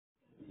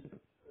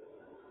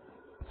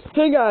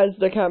Hey guys,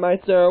 the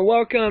Catmeister.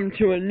 Welcome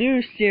to a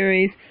new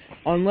series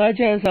on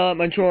Legend of Zelda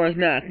Majora's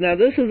Mask. Now,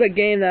 this is a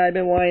game that I've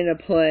been wanting to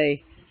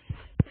play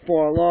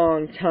for a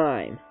long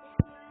time.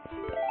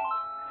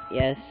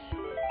 Yes,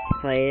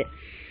 play it.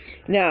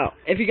 Now,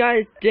 if you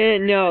guys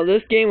didn't know,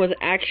 this game was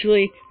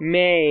actually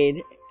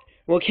made,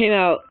 came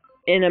out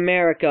in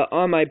America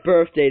on my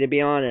birthday, to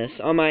be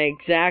honest. On my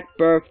exact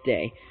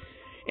birthday.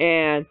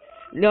 And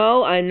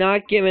no, I'm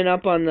not giving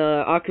up on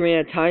the Ocarina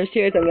of Time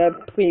series. I'm going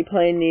to be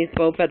playing these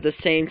both at the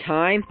same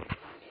time.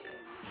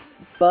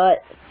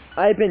 But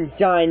I've been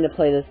dying to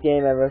play this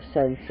game ever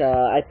since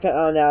I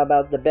found out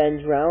about the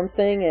Ben's Round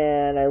thing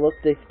and I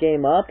looked this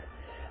game up.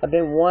 I've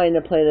been wanting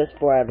to play this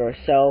forever,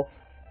 so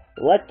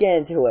let's get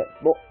into it.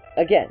 Well,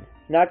 again,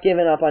 not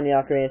giving up on the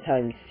Ocarina of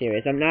Time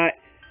series. I'm not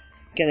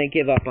going to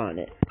give up on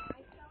it.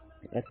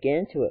 Let's get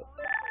into it.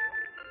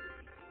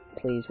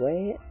 Please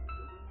wait.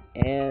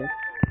 And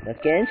let's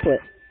get into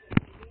it.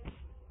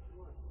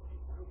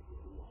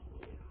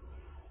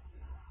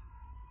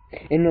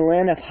 In the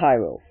land of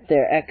Hyrule,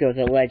 there echoes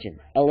a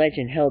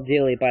legend held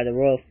dearly by the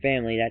royal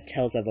family that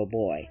tells of a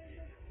boy.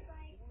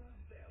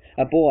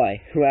 A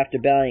boy who, after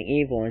battling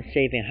evil and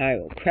saving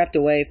Hyrule, crept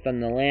away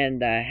from the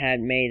land that had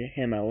made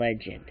him a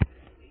legend.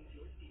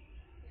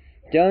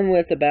 Done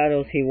with the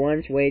battles he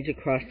once waged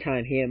across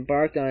time, he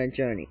embarked on a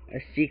journey, a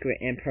secret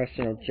and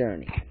personal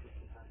journey.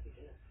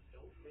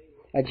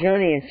 A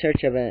journey in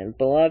search of a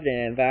beloved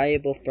and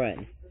invaluable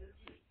friend.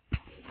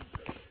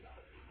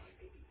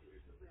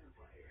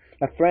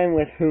 A friend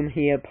with whom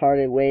he had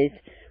parted ways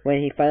when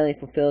he finally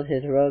fulfilled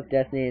his heroic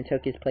destiny and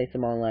took his place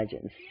among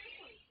legends.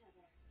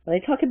 Are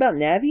they talking about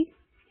Navi?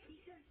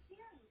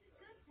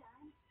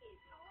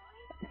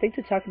 I think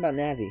they're talking about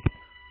Navi.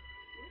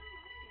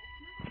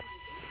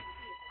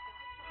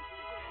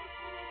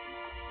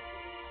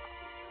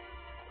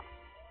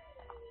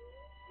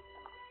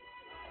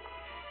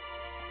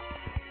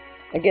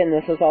 Again,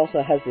 this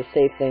also has the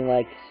save thing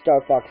like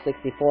Star Fox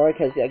 64,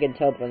 because I can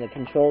tell from the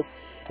controls,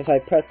 if I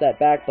press that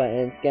back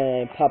button, it's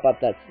going to pop up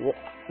that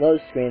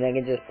load screen. I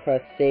can just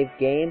press save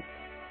game,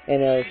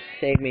 and it'll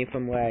save me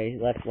from where I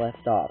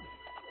left off.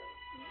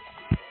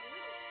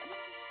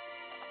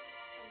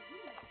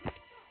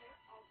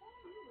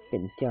 I've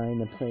been dying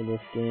to play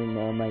this game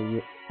on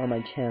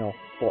my channel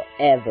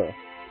forever.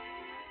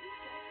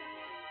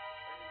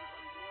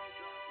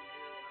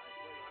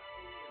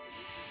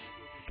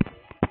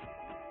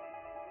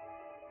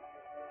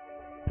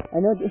 I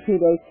know who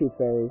those two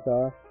fairies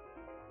are.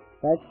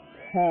 That's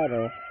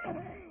Tattle,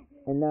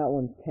 and that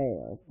one's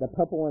Tail. The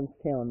purple one's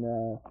Tail, and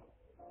the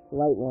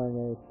light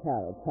one is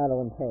Tattle.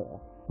 Tattle and Tail.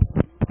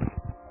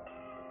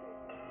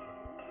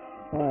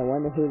 Oh, I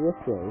wonder who this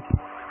is.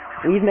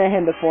 We've met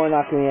him before in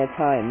Ocarina of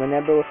Time. When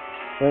we're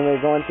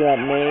going through that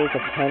maze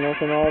of tunnels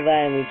and all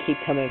that, and we keep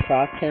coming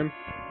across him.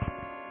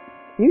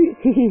 You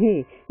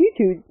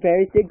two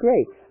fairies did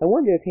great. I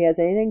wonder if he has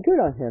anything good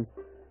on him.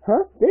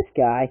 Huh? This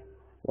guy?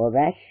 Well,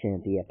 that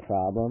shouldn't be a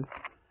problem.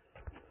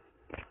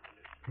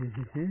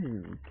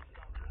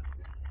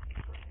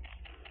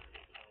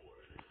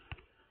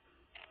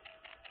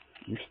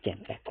 You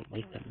stand back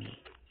away from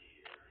me.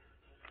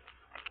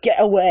 Get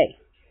away!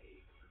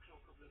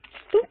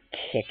 Don't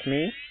kick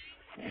me.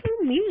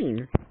 So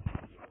mean.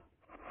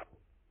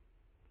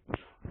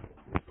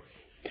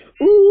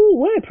 Ooh,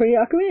 what a pretty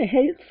ocarina.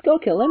 Hey,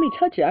 Skullkill, let me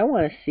touch it. I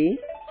want to see.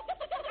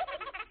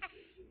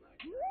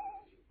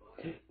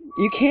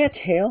 You can't,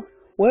 Tail.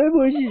 What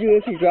would you do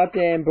if you dropped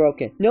it and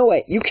broke it? No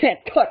way, you can't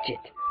touch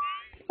it!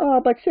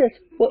 Oh, but sis,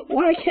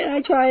 why can't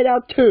I try it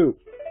out too?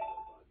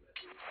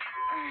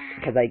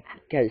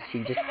 Because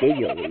she just gave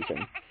you a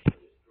reason.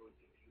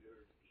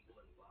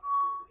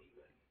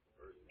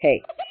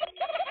 Hey,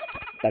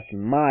 that's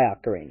my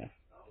ocarina.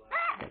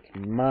 That's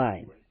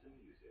mine.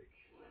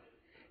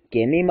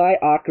 Give me my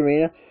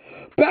ocarina.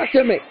 Back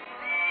to me!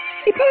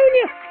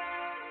 Eponia!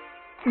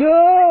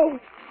 No!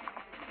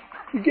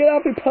 Get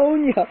off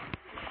Eponia!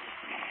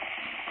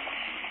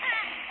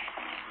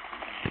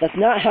 That's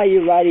not how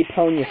you ride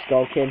Eponia,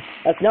 Skullkin.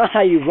 That's not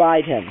how you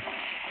ride him.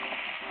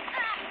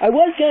 I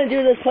was gonna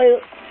do this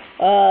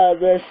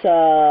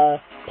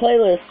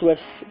playlist with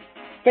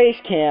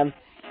Facecam.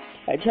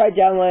 I tried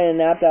downloading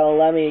an app that will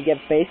allow me to get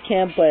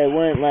Facecam, but it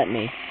wouldn't let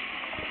me.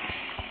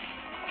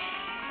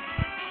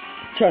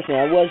 Trust me,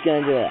 I was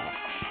gonna do that.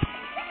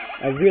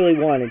 I really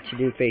wanted to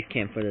do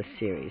Facecam for this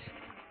series.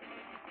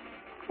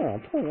 Oh,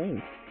 poor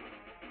Link.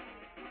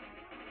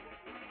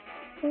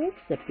 Oh,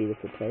 that's a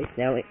beautiful place.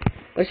 Now,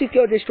 let's just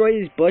go destroy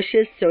these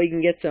bushes so we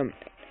can get some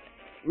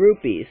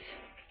rupees.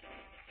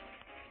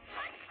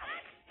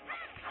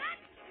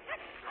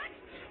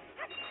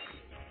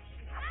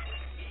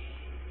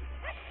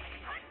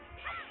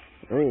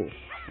 Oh,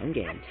 I'm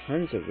getting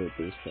tons of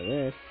rupees for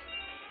this.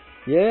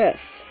 Yes!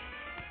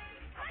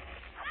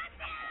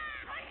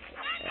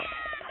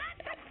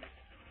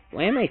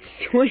 Why am I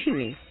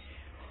swinging?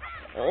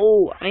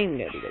 Oh, I'm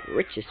gonna be the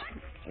richest.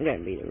 I'm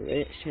gonna be the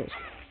richest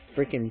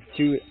freaking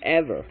dude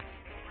ever.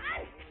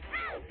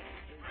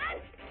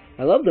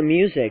 I love the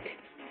music.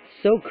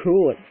 So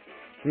cool.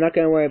 I'm not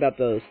gonna worry about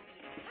those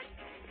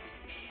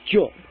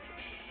jump.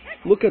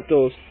 Look at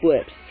those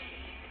flips.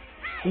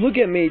 Look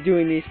at me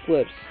doing these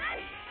flips.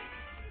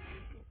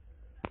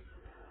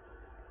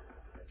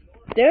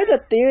 There's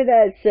a theory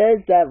that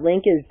says that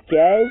Link is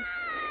dead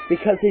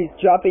because he's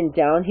dropping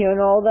down here and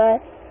all that.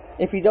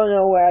 If you don't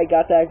know where I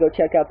got that, go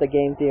check out the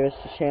Game Theorist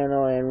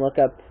channel and look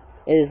up,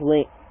 is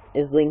Link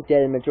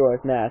dead in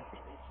Majora's Mask?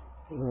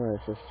 Oh,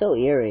 this is so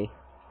eerie.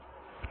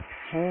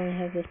 How long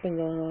has this been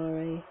going on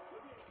already?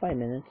 5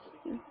 minutes.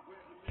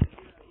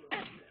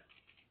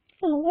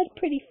 Oh, what a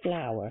pretty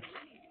flower.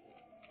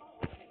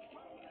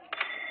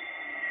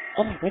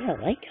 Oh, where did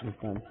that light come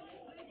from?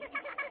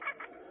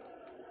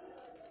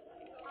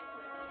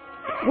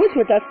 What's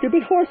with that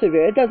stupid horse of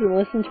yours? It doesn't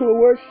listen to a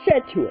word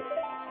said to it.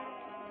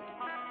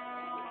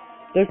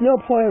 There's no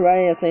point in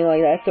writing a thing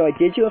like that, so I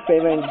did you a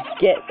favor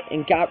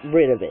and got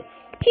rid of it.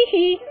 Hee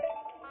hee.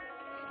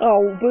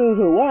 Oh,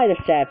 boo-hoo, why the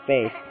sad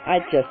face? I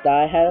just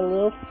thought I had a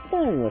little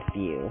fun with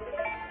you.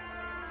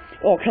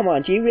 Oh, come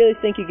on, do you really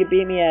think you could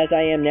beat me as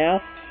I am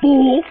now?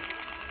 Fool!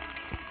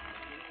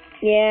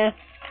 Yeah,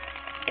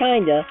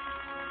 kinda.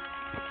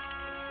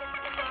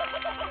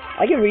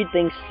 I can read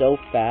things so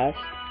fast.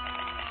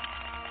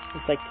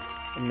 It's like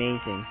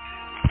amazing.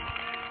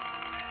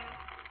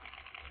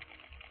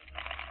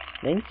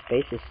 Link's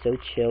face is so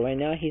chill right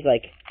now. He's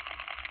like,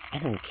 I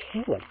don't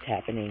care what's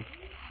happening.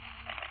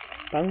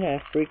 I'm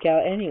gonna freak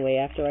out anyway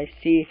after I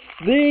see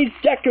these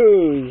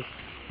Dekus!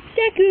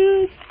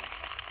 Dekus!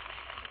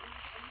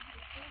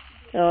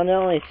 Oh, they're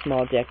only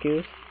small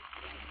Dekus.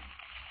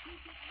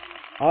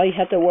 All you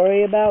have to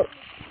worry about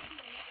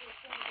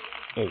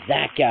is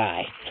that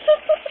guy.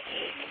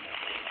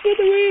 You have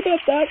to worry about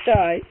that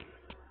guy.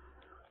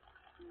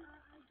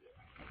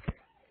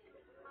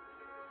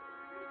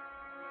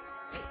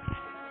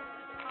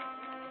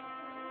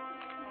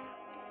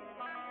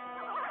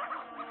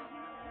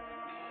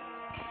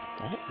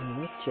 That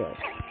was a joke.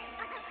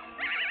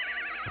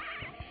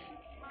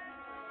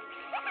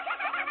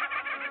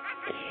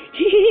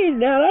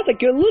 Now that's a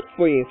good look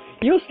for you.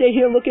 You'll stay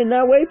here looking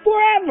that way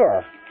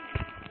forever.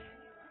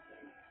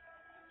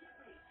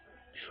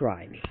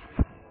 Try me.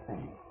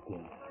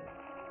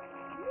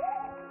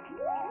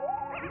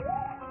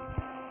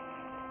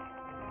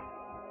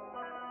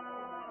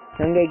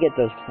 I'm gonna get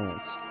those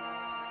plants.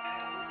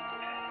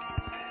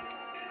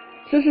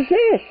 This is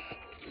this.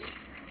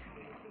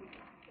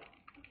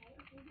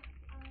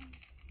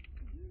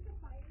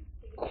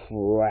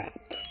 Crap.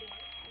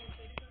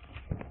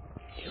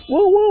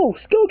 Whoa, whoa!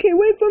 Skull Kid,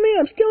 wait for me!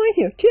 I'm still in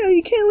here! Kid,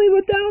 you can't leave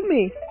without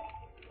me!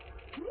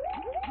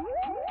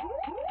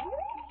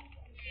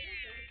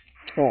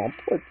 Oh,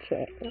 poor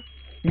Chad.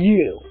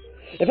 You!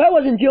 If I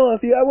wasn't dealing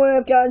with you, I wouldn't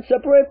have gotten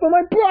separated from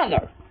my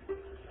brother!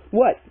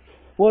 What?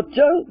 Well,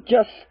 don't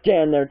just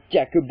stand there,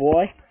 Deku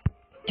boy.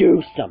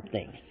 Do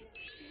something.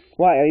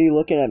 Why are you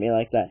looking at me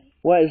like that?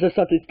 What, is there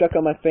something stuck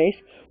on my face?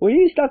 Will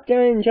you stop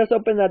staring and just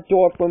open that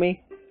door for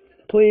me?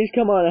 Please,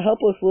 come on, a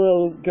helpless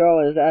little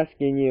girl is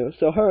asking you,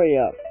 so hurry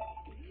up.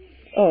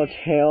 Oh,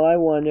 Tail, I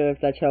wonder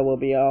if that child will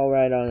be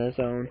alright on his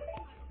own.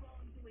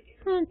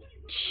 Oh,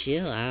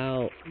 chill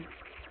out.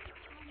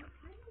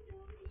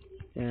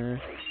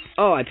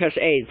 Oh, I pressed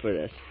A for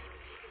this.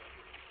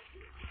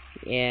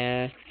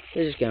 Yeah,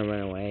 they're just gonna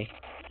run away.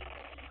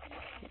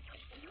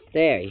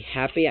 There, you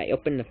happy? I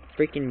opened the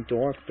freaking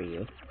door for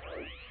you.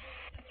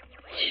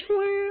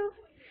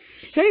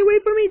 Hey,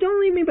 wait for me, don't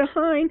leave me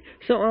behind.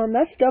 So,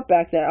 that stuff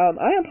back there,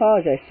 I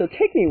apologize, so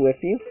take me with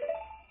you.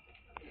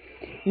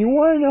 You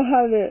wanna know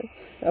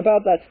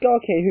about that Skull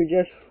Kid who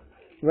just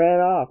ran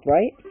off,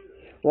 right?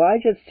 Well, I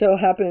just so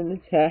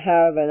happen to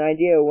have an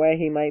idea of where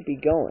he might be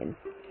going.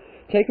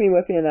 Take me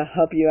with you and I'll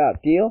help you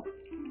out, deal?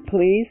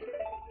 Please?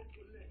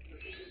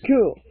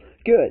 Cool,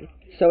 good,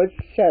 so it's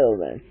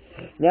settled then.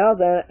 Now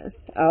then,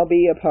 I'll be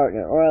your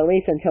partner, or at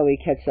least until we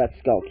catch that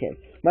Skull Kid.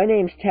 My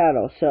name's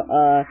Tattle, so,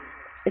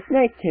 it's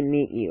nice to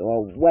meet you,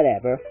 or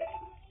whatever.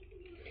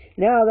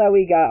 Now that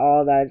we got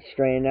all that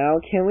straightened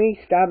out, can we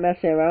stop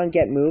messing around and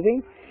get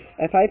moving?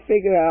 If I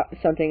figure out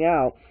something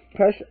out,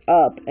 press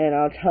up and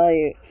I'll tell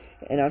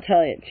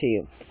it to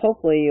you.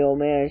 Hopefully you'll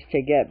manage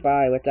to get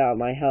by without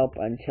my help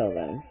until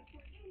then.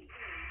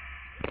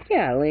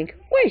 Yeah, Link,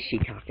 what is she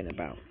talking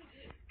about?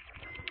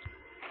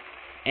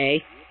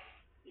 A?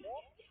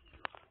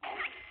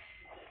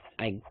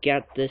 I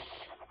got this.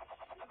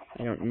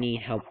 I don't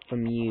need help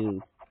from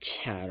you,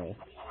 Tattle.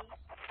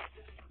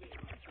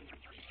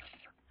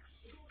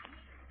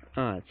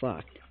 Ah, it's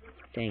locked.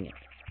 Dang it.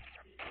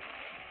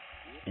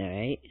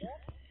 Alright.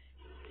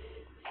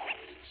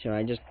 So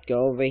I just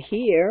go over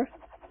here.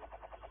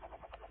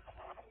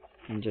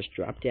 And just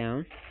drop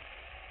down.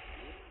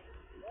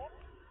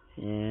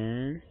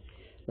 And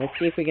let's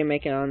see if we can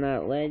make it on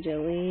that ledge at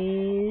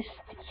least.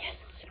 Yes!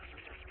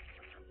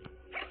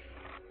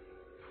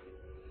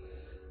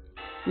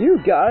 You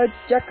got a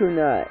Deku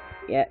Nut!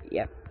 Yep.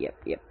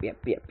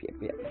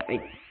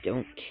 I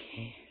don't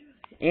care.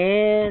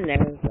 And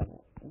there's that.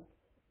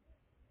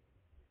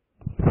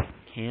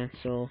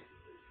 Cancel.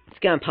 It's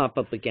gonna pop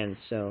up again,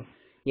 so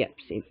yep,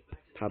 see,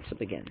 pops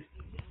up again.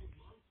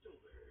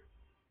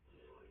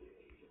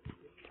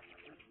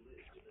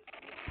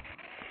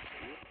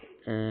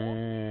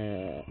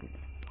 Alright,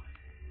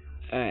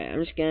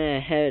 I'm just gonna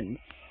head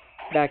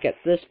back at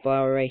this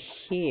flower right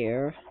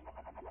here.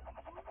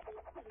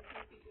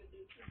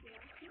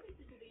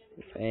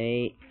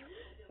 Wait.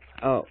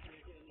 Oh,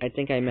 I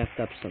think I messed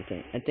up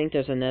something. I think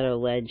there's another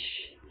ledge.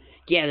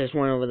 Yeah, there's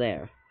one over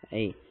there.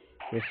 Hey,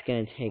 this is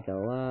gonna take a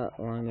lot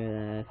longer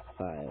than I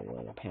thought it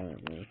would,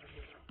 apparently.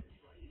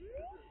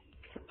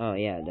 Oh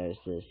yeah, there's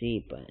the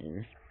Z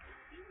button.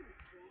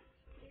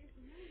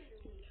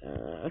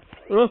 No!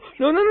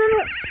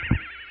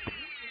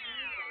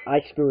 I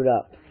screwed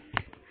up.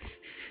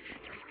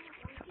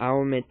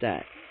 I'll admit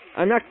that.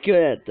 I'm not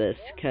good at this,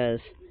 because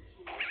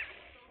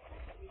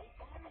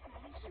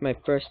it's my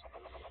first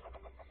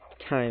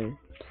time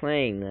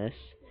playing this.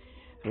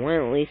 I want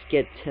to at least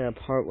get to the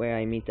part where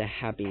I meet the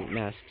happy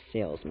Masks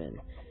Salesman.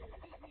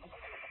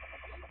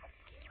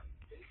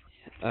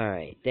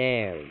 Alright,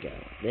 there we go.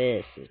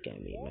 This is going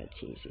to be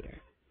much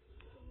easier.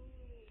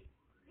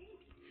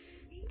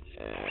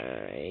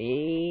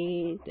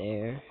 Alright,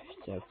 there's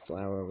a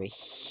flower over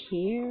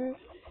here.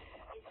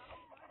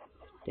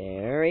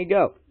 There we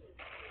go.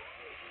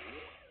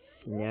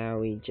 Now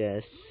we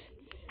just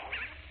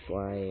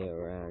fly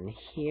around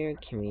here.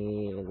 Can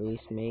we at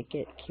least make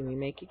it? Can we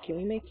make it? Can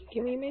we make it?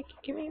 Can we make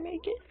it? Can we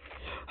make it?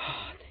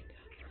 Oh, thank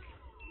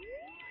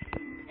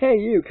God. Hey,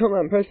 you, come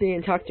on, press me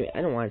and talk to me.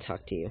 I don't want to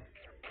talk to you.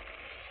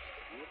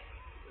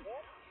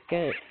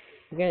 You're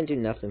gonna do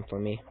nothing for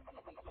me.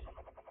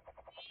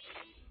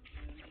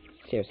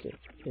 Seriously,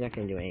 you're not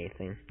gonna do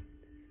anything.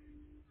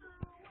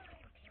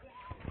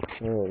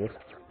 Oh,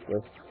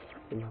 this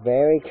is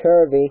very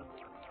curvy.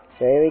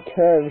 Very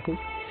curvy.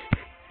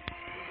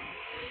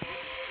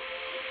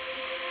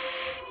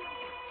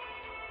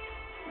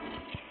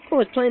 Oh,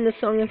 it's playing the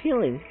Song of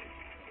Healing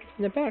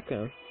in the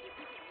background.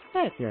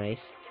 That's nice.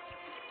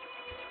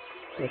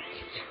 Let's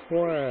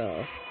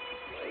twirl.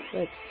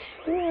 Let's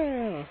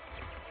twirl.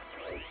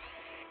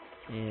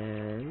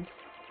 And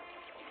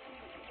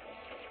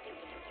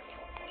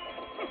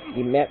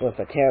you met with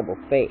a terrible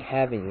fate,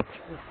 haven't you?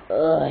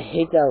 Ugh, I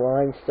hate that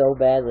line so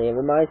badly. It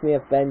reminds me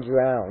of Ben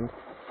Drowned.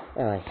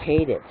 Oh, I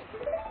hate it.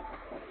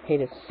 I hate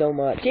it so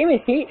much.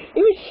 Even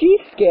she's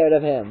scared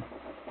of him.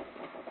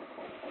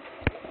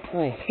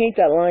 Oh, I hate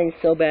that line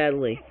so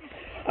badly.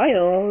 I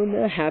own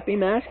a Happy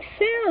Mask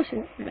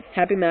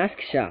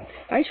shop.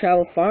 I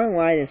travel far and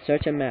wide in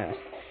search of masks.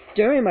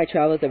 During my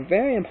travels, a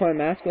very important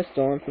mask was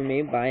stolen from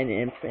me by an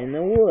imp in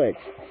the woods.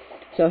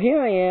 So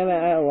here I am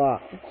at a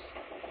loss.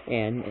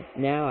 And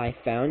now I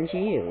found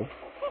you.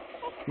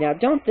 Now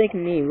don't think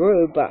me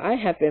rude, but I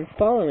have been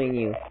following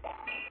you,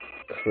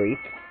 creep.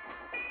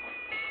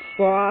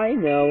 For I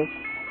know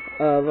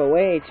of a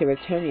way to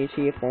return you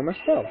to your former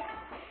self.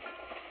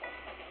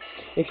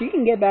 If you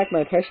can get back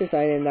my precious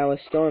item that was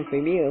stolen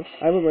from you,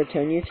 I will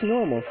return you to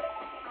normal.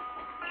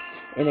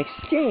 In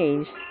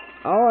exchange,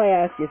 all I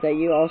ask is that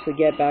you also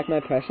get back my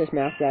precious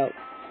mask that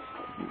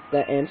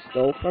the imp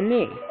stole from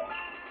me.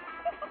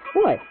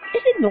 What?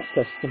 Is it not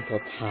a simple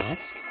task?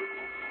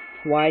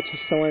 Why, to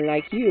someone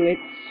like you, it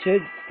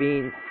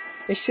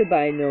should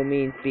by no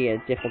means be a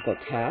difficult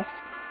task.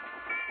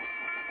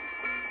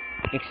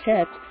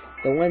 Except,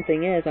 the one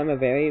thing is, I'm a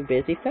very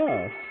busy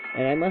fellow,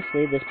 and I must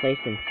leave this place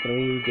in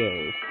 3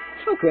 days.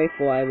 How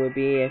grateful I would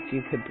be if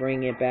you could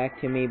bring it back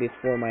to me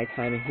before my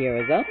time here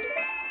is up.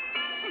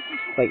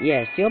 But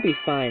yes, you'll be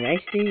fine. I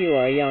see you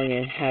are young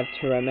and have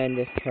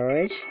tremendous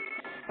courage.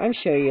 I'm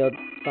sure you'll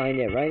find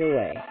it right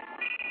away.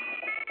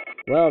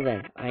 Well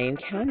then, I am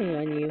counting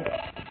on you.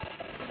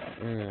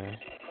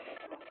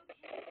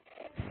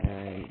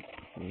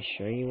 I'm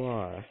sure you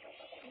are.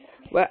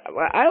 What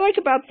I like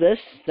about this,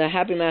 the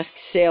Happy Mask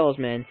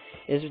Salesman,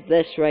 is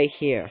this right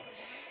here.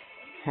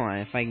 Hold on,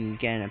 if I can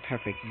get in a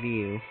perfect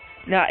view.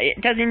 No,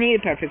 it doesn't need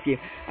a perfect view.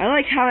 I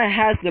like how it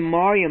has the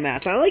Mario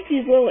mask. I like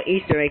these little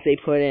Easter eggs they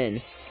put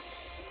in.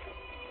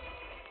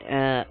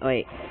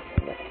 Wait.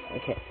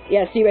 Okay.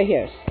 Yeah, see right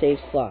here, save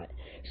slot.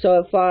 So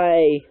if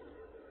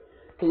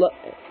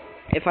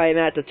I'm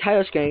at the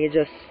title screen, it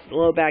just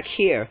load back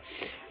here.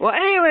 Well,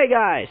 anyway,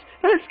 guys,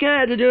 that's gonna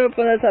have to do it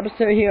for this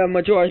episode here of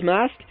Majora's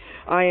Mask.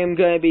 I am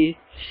gonna be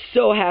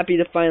so happy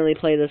to finally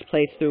play this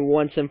playthrough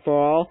once and for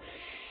all.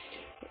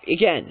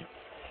 Again,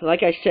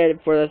 like I said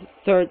for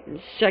the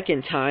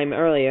second time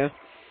earlier,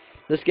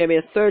 this is gonna be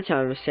the third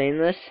time I'm saying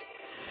this.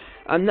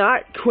 I'm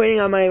not quitting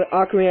on my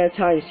Ocarina of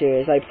Time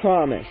series, I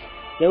promise.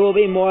 There will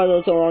be more of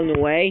those along the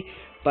way,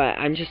 but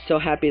I'm just so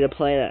happy to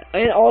play that.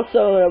 And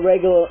also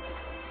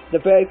the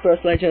very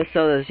first Legend of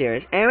Zelda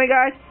series. Anyway,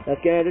 guys,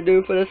 that's gonna have to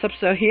do for this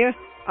episode here.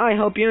 I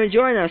hope you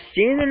enjoyed, and I'll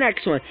see you in the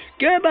next one.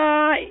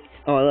 Goodbye!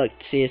 Oh, look,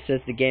 see, it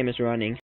says the game is running.